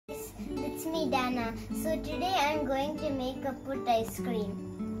it's me Dana. So today I'm going to make a Puttu ice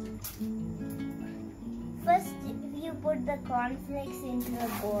cream. First you put the cornflakes into a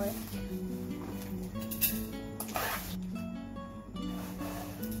bowl.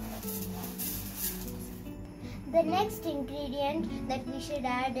 The next ingredient that we should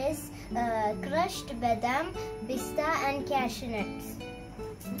add is crushed badam, pista and cashew nuts.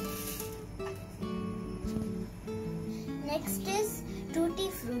 Next is tutti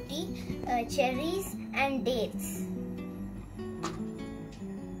frutti, cherries and dates.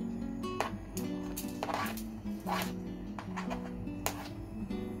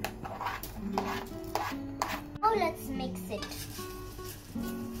 Now let's mix it.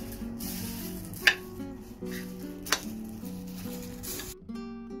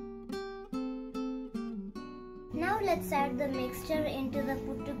 Now let's add the mixture into the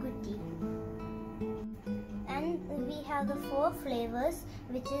Puttu Gutti. And we have the 4 flavors,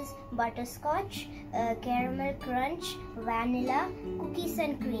 which is butterscotch, caramel crunch, vanilla, cookies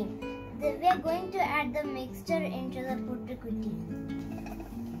and cream. We are going to add the mixture into the Puttu Gutti.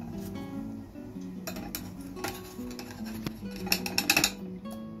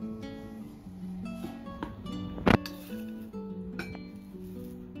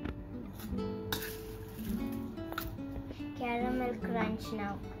 Caramel crunch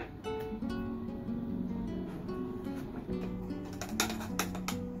now.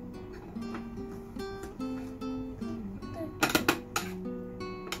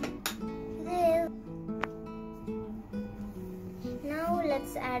 Now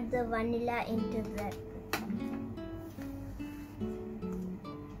let's add the vanilla into that.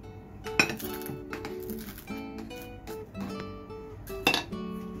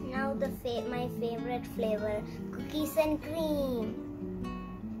 Now my favorite flavor, cookies and cream.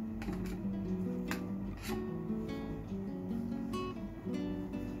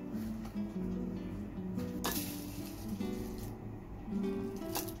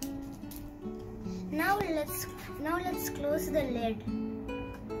 Now let's close the lid.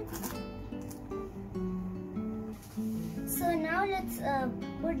 So now let's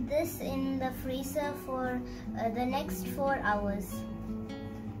put this in the freezer for the next 4 hours.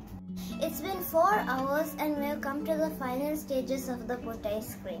 It's been 4 hours and we have come to the final stages of the Puttu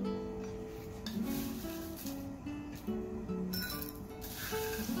ice cream.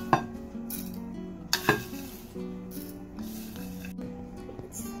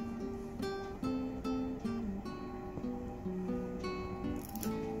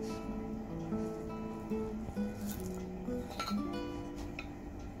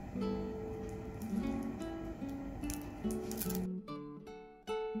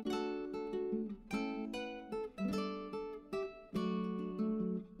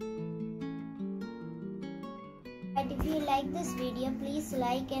 And if you like this video, please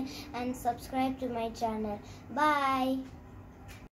like and subscribe to my channel. Bye.